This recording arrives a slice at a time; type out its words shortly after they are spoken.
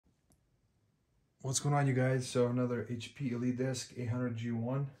What's going on, you guys? So another HP EliteDesk 800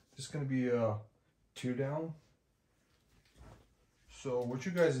 G1. This is going to be a teardown. So what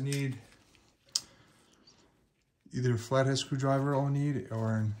you guys need, either a flathead screwdriver I'll need,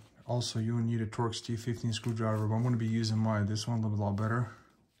 or also you will need a Torx T15 screwdriver, but I'm going to be using this one a lot better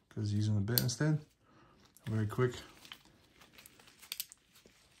because using the bit instead. Very quick.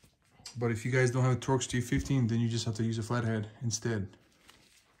 But if you guys don't have a Torx T15, then you just have to use a flathead instead.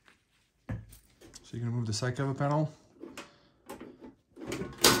 So you're going to move the side cover panel.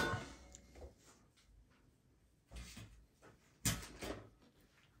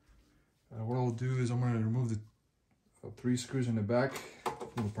 What I'll do is I'm going to remove the 3 screws in the back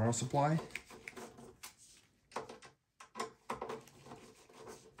from the power supply.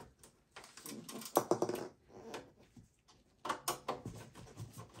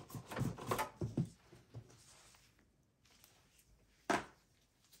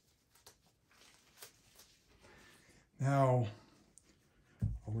 Now,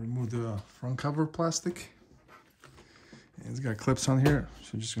 I'll remove the front cover plastic. And it's got clips on here,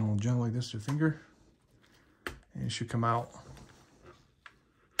 so just gonna gently like this with your finger, and it should come out.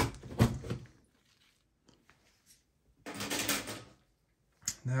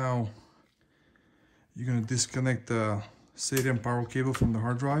 Now, you're gonna disconnect the SATA power cable from the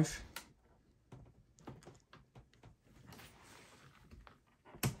hard drive.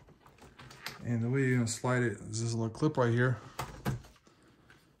 And the way you're gonna slide it is this little clip right here.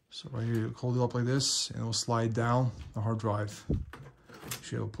 So right here, you hold it up like this, and it'll slide down the hard drive. You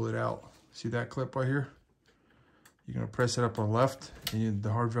should be able to pull it out. See that clip right here? You're gonna press it up on the left, and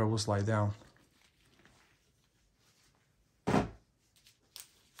the hard drive will slide down.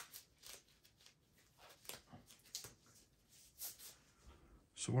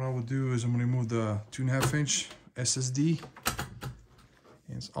 So what I will do is I'm gonna remove the 2.5 inch SSD.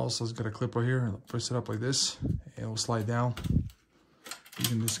 And it's also got a clip right here. I'll press it up like this, and it will slide down. You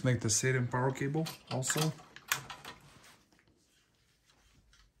can disconnect the SATA power cable also.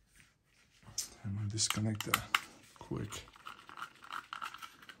 I'm going to disconnect that quick.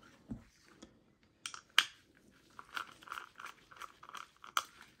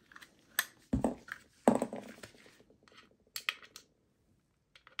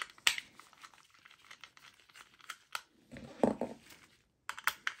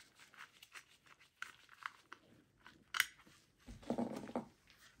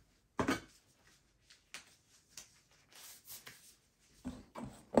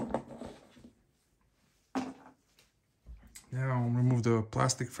 Now I'll remove the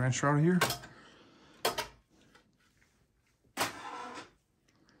plastic fan shroud here.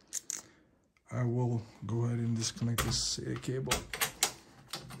 I will go ahead and disconnect this SATA cable.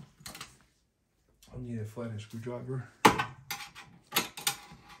 I'll need a flathead screwdriver.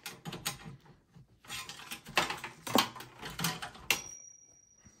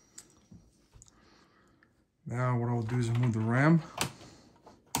 Now what I'll do is remove the RAM.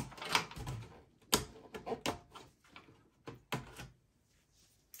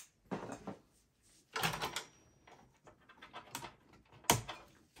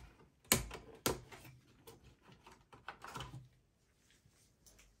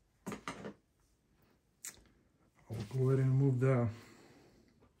 I'll go ahead and remove the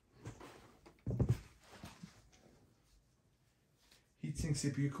heatsink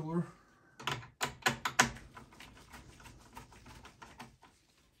CPU cooler.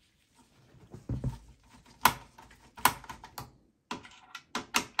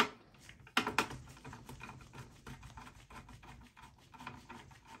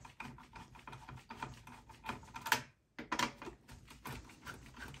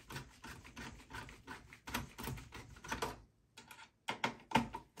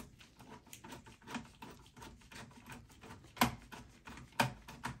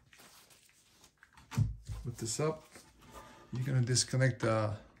 Put this up. You're gonna disconnect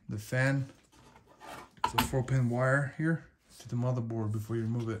the fan. It's a 4-pin wire here to the motherboard before you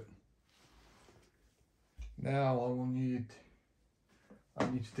remove it. Now I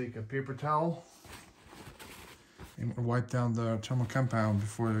need to take a paper towel and wipe down the thermal compound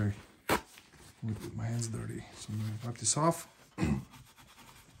before my hands dirty. So I'm gonna wipe this off.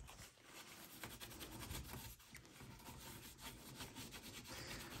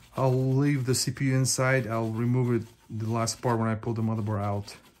 I'll leave the CPU inside. I'll remove it the last part when I pull the motherboard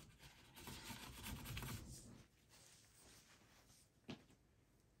out.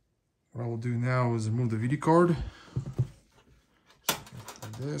 What I will do now is remove the video card. So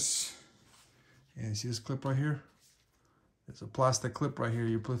like this. And you see this clip right here? There's a plastic clip right here.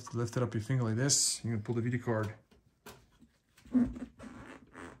 You lift it up your finger like this. You're gonna pull the video card.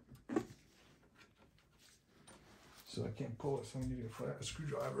 So I can't pull it, so I'm gonna need a flat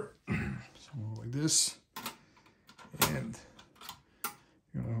screwdriver. So I'm gonna go like this, and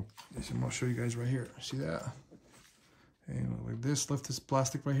I'm gonna show you guys right here. See that? And like this, lift this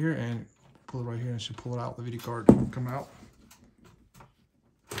plastic right here and pull it right here, and it should pull it out. The video card will come out.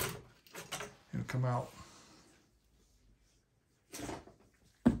 It'll come out.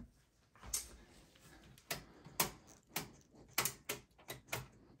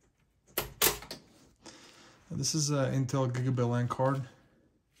 This is an Intel Gigabyte LAN card.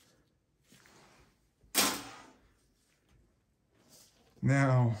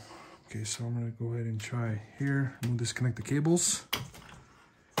 Now, okay, so I'm gonna go ahead and try here. I'm gonna disconnect the cables.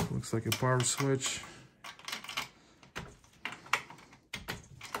 Looks like a power switch.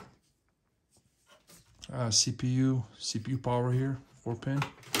 CPU power here, 4-pin.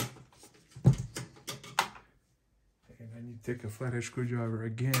 And I need to take a flathead screwdriver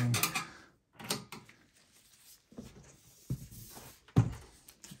again.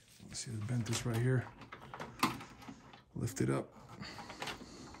 See, I bent this right here. Lift it up.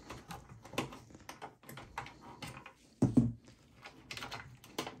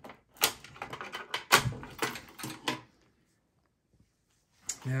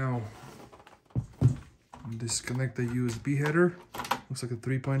 Now, disconnect the USB header. Looks like a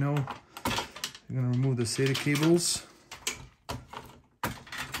 3.0. I'm gonna remove the SATA cables.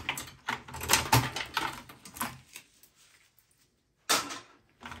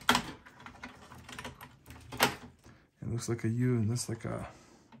 It looks like a U, and that's like a,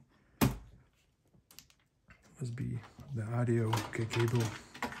 must be the audio cable.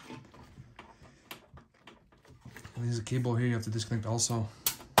 And there's a cable here you have to disconnect also.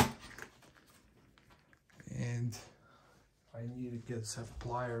 And I need to get some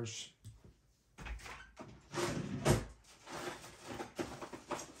pliers. You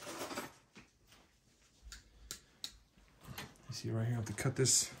see right here, I have to cut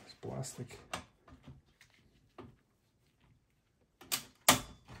this. It's plastic.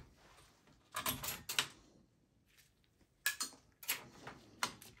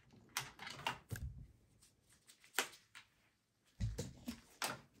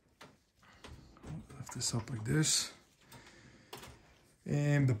 This up like this,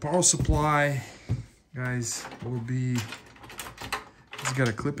 and the power supply, guys, will be, it's got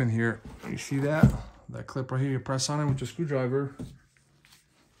a clip in here. You see that clip right here? You press on it with your screwdriver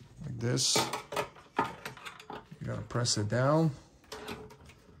like this. You gotta press it down,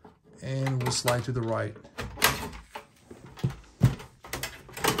 and we'll slide to the right.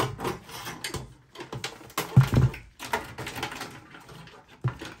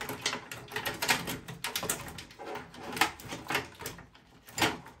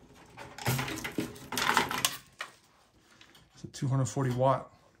 It's a 240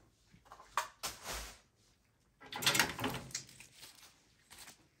 watt.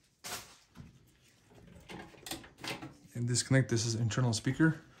 And disconnect this is internal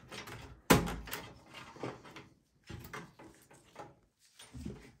speaker.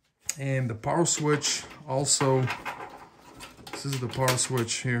 And the power switch also, this is the power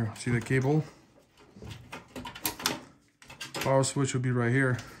switch here. See the cable? Power switch will be right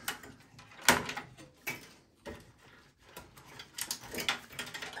here.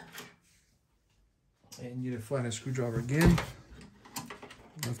 And you need a flathead screwdriver again.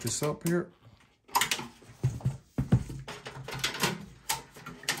 Lift this up here.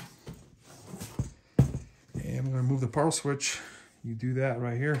 And I'm going to remove the power switch. You do that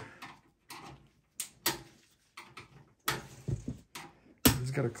right here.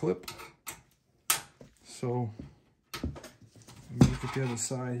 It's got a clip. So let me look at the other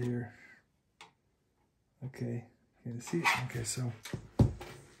side here. Okay, can you see it? Okay, so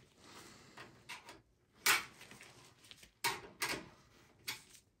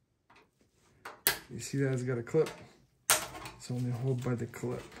you see that it's got a clip. So I'm gonna hold by the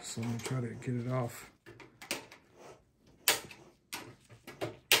clip. So I'm gonna try to get it off.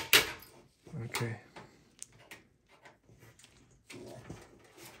 Okay.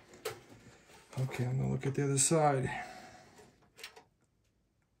 Okay, I'm gonna look at the other side.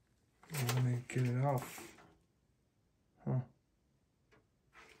 I'm gonna get it off. Huh.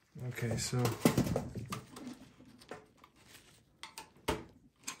 Okay, so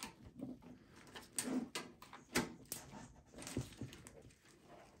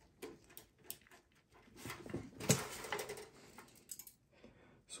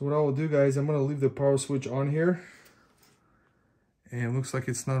what I will do, guys, I'm gonna leave the power switch on here. And it looks like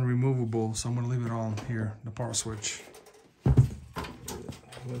it's not removable, so I'm gonna leave it on here, the power switch.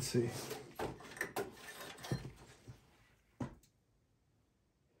 Let's see.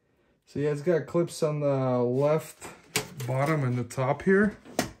 So yeah, it's got clips on the left bottom and the top here.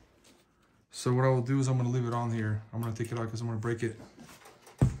 So what I will do is I'm going to leave it on here. I'm going to take it out because I'm going to break it.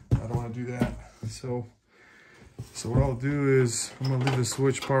 I don't want to do that. So what I'll do is I'm going to leave the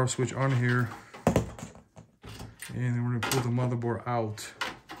switch, power switch on here. And then we're going to pull the motherboard out.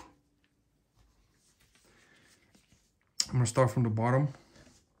 I'm going to start from the bottom.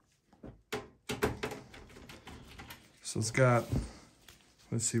 So it's got,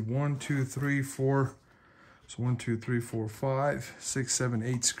 let's see, 1, 2, 3, 4. So 1, 2, 3, 4, 5, 6, 7,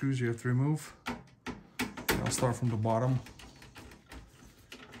 8 screws you have to remove. And I'll start from the bottom.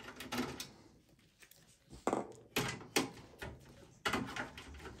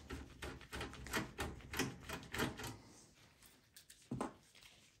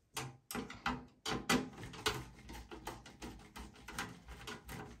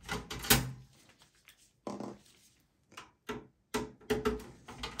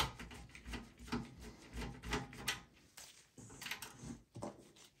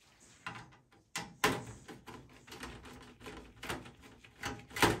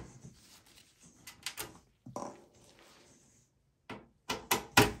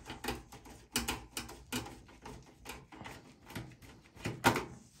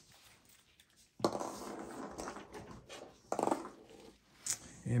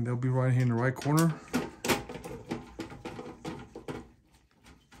 And they'll be right here in the right corner.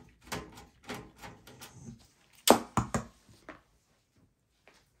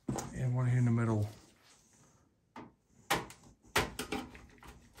 And one here in the middle.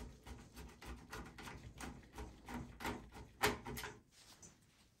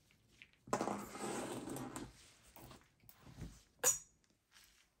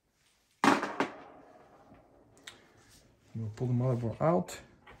 We'll pull the motherboard out.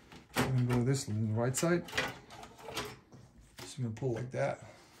 I'm going to go to this on the right side. So I'm going to pull like that.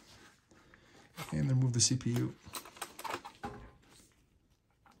 And then move the CPU.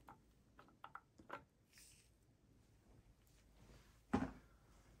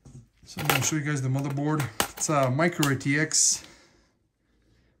 So I'm going to show you guys the motherboard. It's a micro ATX.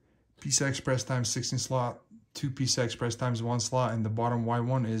 PCI Express times 16 slot. 2 PCI Express times 1 slot. And the bottom white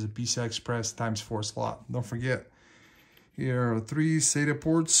one is a PCI Express times 4 slot. Don't forget, here are 3 SATA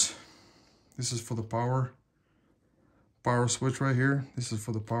ports. This is for the power switch right here. This is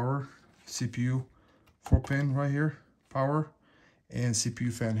for the power. CPU 4-pin right here, power, and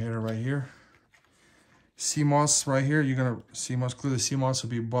CPU fan header right here. CMOS right here. You're gonna CMOS, clear the CMOS will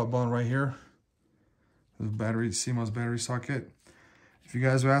be button right here. The battery, CMOS battery socket. If you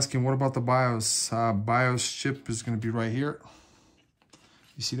guys are asking, what about the BIOS? BIOS chip is gonna be right here.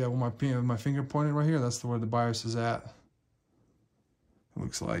 You see that with my finger pointed right here? That's where the BIOS is at. It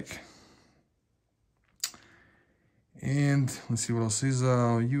looks like. And let's see what else. This is a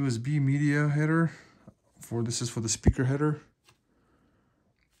USB media header. This is for the speaker header.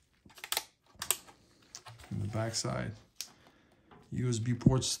 On the back side, USB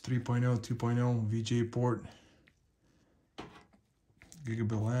ports 3.0, 2.0, VGA port,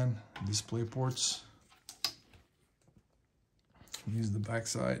 Gigabyte LAN, display ports. Here's the back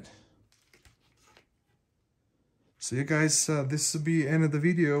side. So yeah guys, this will be the end of the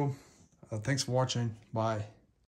video. Thanks for watching. Bye.